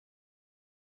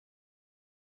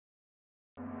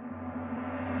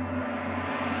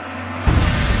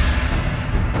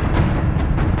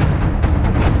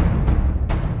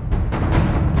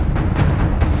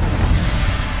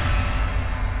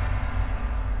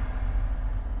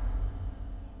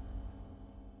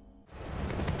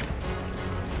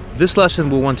This lesson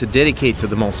we want to dedicate to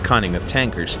the most cunning of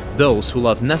tankers, those who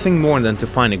love nothing more than to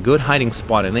find a good hiding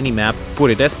spot on any map, put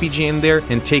an SPG in there,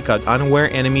 and take out unaware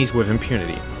enemies with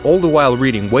impunity, all the while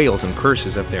reading wails and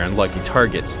curses of their unlucky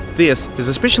targets. This is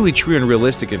especially true in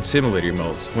realistic and simulator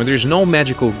modes, when there's no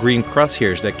magical green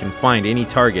crosshairs that can find any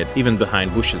target even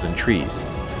behind bushes and trees.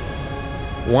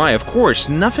 Why, of course,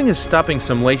 nothing is stopping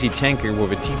some lazy tanker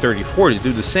with a T-34 to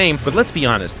do the same, but let's be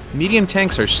honest, medium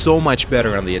tanks are so much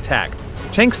better on the attack.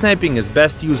 Tank sniping is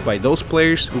best used by those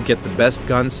players who get the best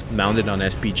guns mounted on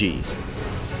SPGs.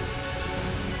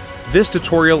 This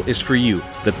tutorial is for you,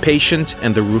 the patient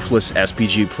and the ruthless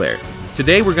SPG player.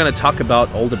 Today we're going to talk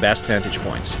about all the best vantage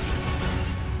points.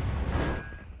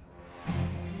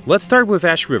 Let's start with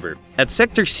Ash River. At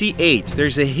sector C8,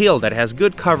 there's a hill that has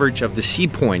good coverage of the C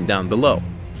point down below.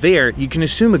 There, you can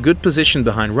assume a good position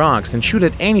behind rocks and shoot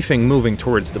at anything moving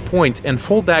towards the point and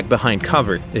fall back behind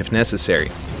cover if necessary.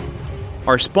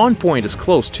 Our spawn point is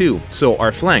close too, so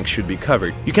our flank should be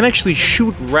covered. You can actually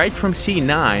shoot right from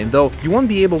C9, though you won't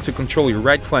be able to control your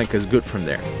right flank as good from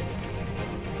there.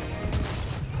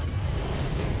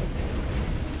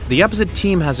 The opposite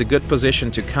team has a good position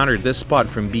to counter this spot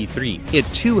from B3. It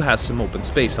too has some open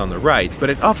space on the right, but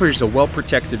it offers a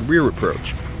well-protected rear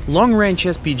approach. Long-range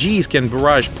SPGs can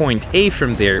barrage point A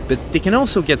from there, but they can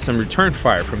also get some return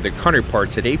fire from their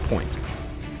counterparts at A point.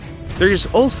 There is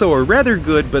also a rather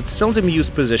good but seldom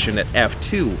used position at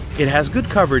F2. It has good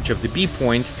coverage of the B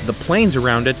point, the plains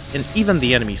around it, and even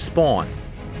the enemy spawn.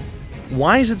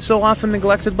 Why is it so often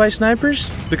neglected by snipers?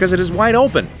 Because it is wide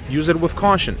open. Use it with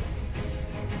caution.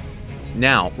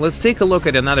 Now, let's take a look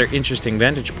at another interesting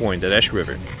vantage point at Ash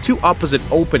River. Two opposite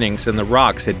openings in the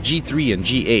rocks at G3 and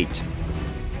G8.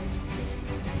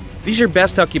 These are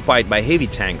best occupied by heavy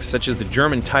tanks such as the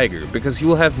German Tiger because you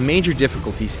will have major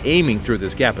difficulties aiming through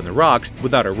this gap in the rocks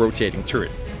without a rotating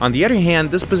turret. On the other hand,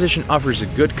 this position offers a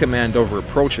good command over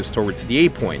approaches towards the A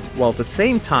point, while at the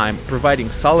same time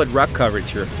providing solid rock cover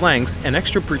to your flanks and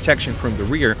extra protection from the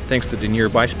rear thanks to the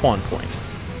nearby spawn point.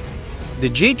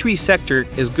 The J3 sector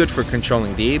is good for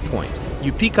controlling the A point.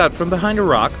 You peek out from behind a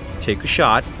rock, take a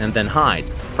shot, and then hide,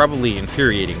 probably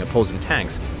infuriating opposing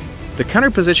tanks. The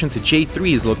counter position to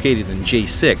J3 is located in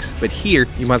J6, but here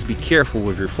you must be careful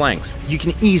with your flanks. You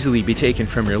can easily be taken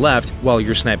from your left while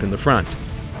you're sniping the front.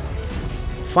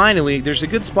 Finally, there's a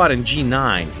good spot in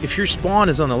G9. If your spawn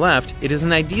is on the left, it is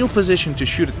an ideal position to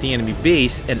shoot at the enemy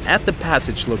base and at the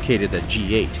passage located at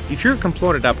G8. If you're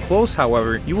comploted up close,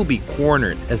 however, you will be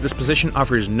cornered, as this position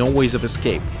offers no ways of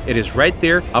escape. It is right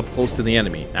there, up close to the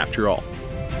enemy, after all.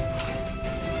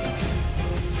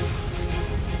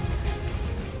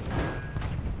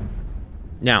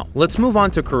 Now, let's move on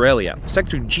to Karelia,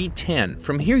 sector G10.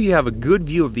 From here you have a good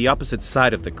view of the opposite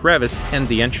side of the crevice and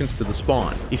the entrance to the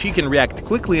spawn. If you can react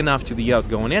quickly enough to the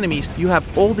outgoing enemies, you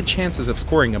have all the chances of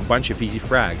scoring a bunch of easy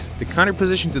frags. The counter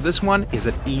position to this one is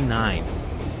at E9.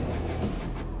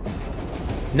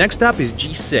 Next up is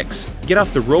G6. Get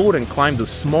off the road and climb the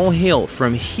small hill.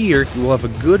 From here, you will have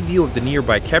a good view of the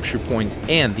nearby capture point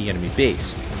and the enemy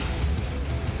base.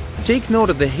 Take note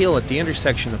of the hill at the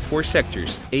intersection of four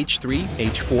sectors, H3,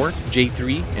 H4,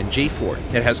 J3, and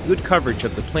J4. It has good coverage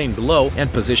of the plain below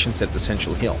and positions at the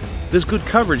central hill. This good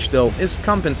coverage, though, is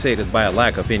compensated by a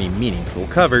lack of any meaningful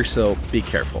cover, so be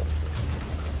careful.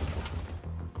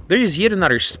 There is yet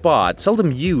another spot,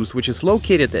 seldom used, which is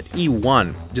located at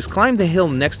E1. Just climb the hill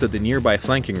next to the nearby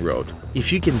flanking road.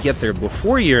 If you can get there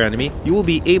before your enemy, you will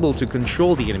be able to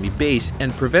control the enemy base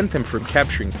and prevent them from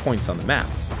capturing points on the map.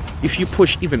 If you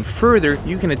push even further,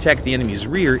 you can attack the enemy's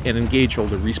rear and engage all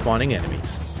the respawning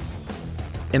enemies.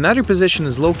 Another position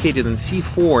is located in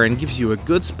C4 and gives you a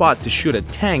good spot to shoot at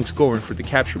tanks going for the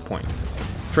capture point.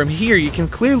 From here you can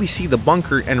clearly see the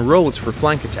bunker and roads for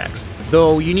flank attacks,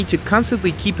 though you need to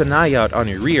constantly keep an eye out on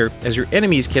your rear as your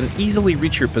enemies can easily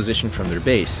reach your position from their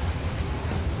base.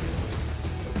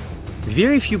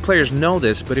 Very few players know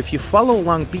this, but if you follow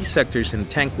along B sectors and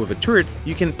tank with a turret,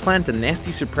 you can plant a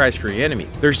nasty surprise for your enemy.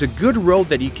 There's a good road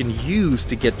that you can use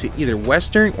to get to either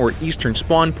western or eastern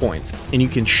spawn points, and you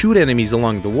can shoot enemies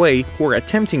along the way who are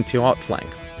attempting to outflank.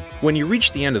 When you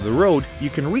reach the end of the road, you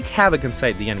can wreak havoc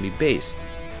inside the enemy base.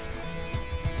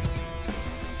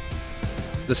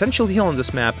 The central hill on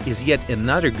this map is yet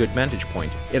another good vantage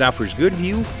point. It offers good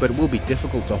view, but will be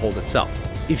difficult to hold itself.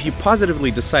 If you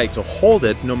positively decide to hold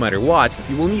it no matter what,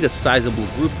 you will need a sizable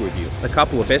group with you, a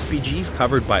couple of SPGs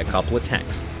covered by a couple of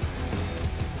tanks.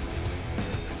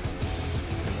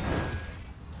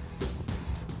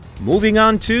 Moving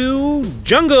on to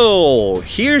Jungle!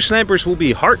 Here snipers will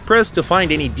be hard-pressed to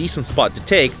find any decent spot to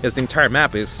take, as the entire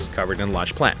map is covered in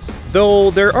lush plants.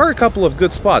 Though there are a couple of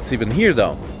good spots even here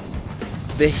though.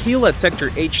 the hill at sector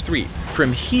H3.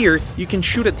 From here, you can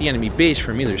shoot at the enemy base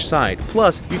from either side,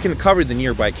 plus you can cover the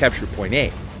nearby capture point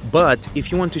A. But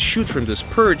if you want to shoot from this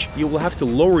perch, you will have to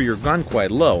lower your gun quite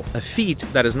low, a feat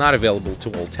that is not available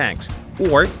to all tanks.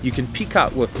 Or you can peek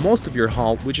out with most of your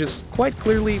hull, which is quite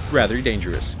clearly rather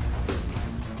dangerous.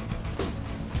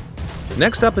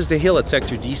 Next up is the hill at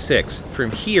sector D6. From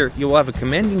here, you will have a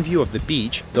commanding view of the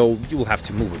beach, though you will have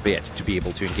to move a bit to be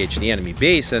able to engage the enemy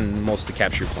base and most of the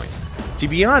capture points. To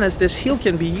be honest, this hill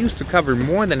can be used to cover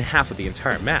more than half of the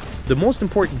entire map. The most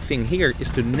important thing here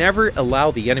is to never allow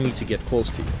the enemy to get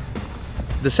close to you.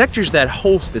 The sectors that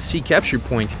host the C capture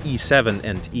point E7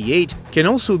 and E8 can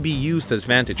also be used as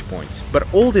vantage points,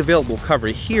 but all the available cover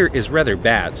here is rather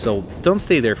bad, so don't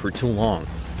stay there for too long.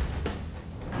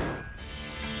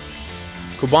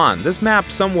 Kuban. This map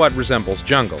somewhat resembles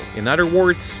jungle, in other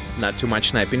words, not too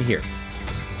much sniping here.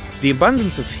 The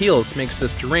abundance of hills makes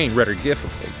this terrain rather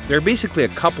difficult. There are basically a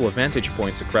couple of vantage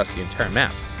points across the entire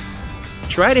map.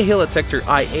 Try the hill at sector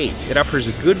I8. It offers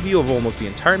a good view of almost the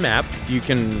entire map. You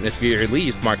can, at the very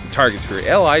least, mark the targets for your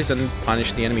allies and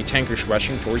punish the enemy tankers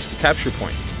rushing towards the capture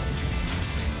point.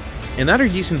 Another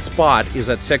decent spot is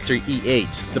at sector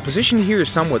E8. The position here is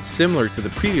somewhat similar to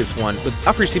the previous one, but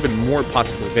offers even more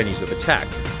possible venues of attack.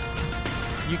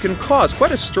 You can cause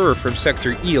quite a stir from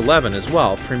sector E11 as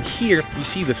well. From here, you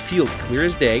see the field clear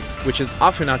as day, which is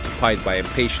often occupied by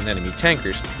impatient enemy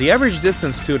tankers. The average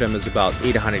distance to them is about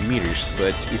 800 meters,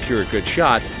 but if you're a good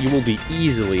shot, you will be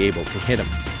easily able to hit them.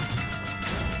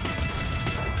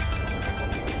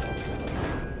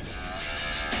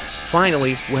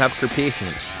 Finally, we have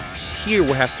Carpathians. Here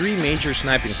we have three major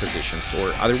sniping positions,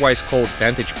 or otherwise called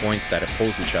vantage points that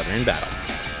oppose each other in battle.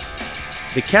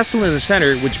 The castle in the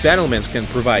center, which battlements can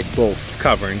provide both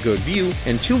cover and good view,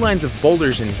 and two lines of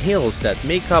boulders and hills that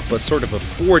make up a sort of a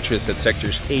fortress at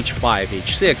sectors H5,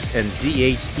 H6, and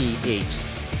D8, E8.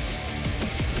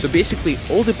 So basically,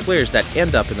 all the players that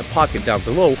end up in the pocket down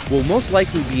below will most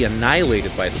likely be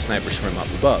annihilated by the snipers from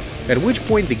up above, at which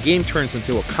point the game turns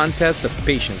into a contest of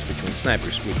patience between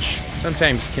snipers, which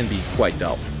sometimes can be quite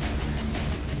dull.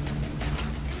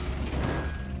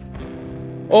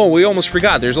 Oh, we almost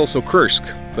forgot, there's also Kursk,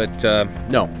 but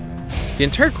no. The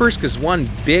entire Kursk is one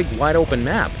big, wide-open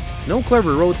map. No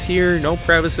clever roads here, no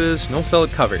crevices, no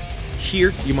solid cover.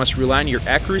 Here, you must rely on your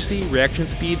accuracy, reaction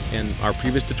speed, and our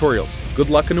previous tutorials.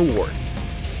 Good luck in a war.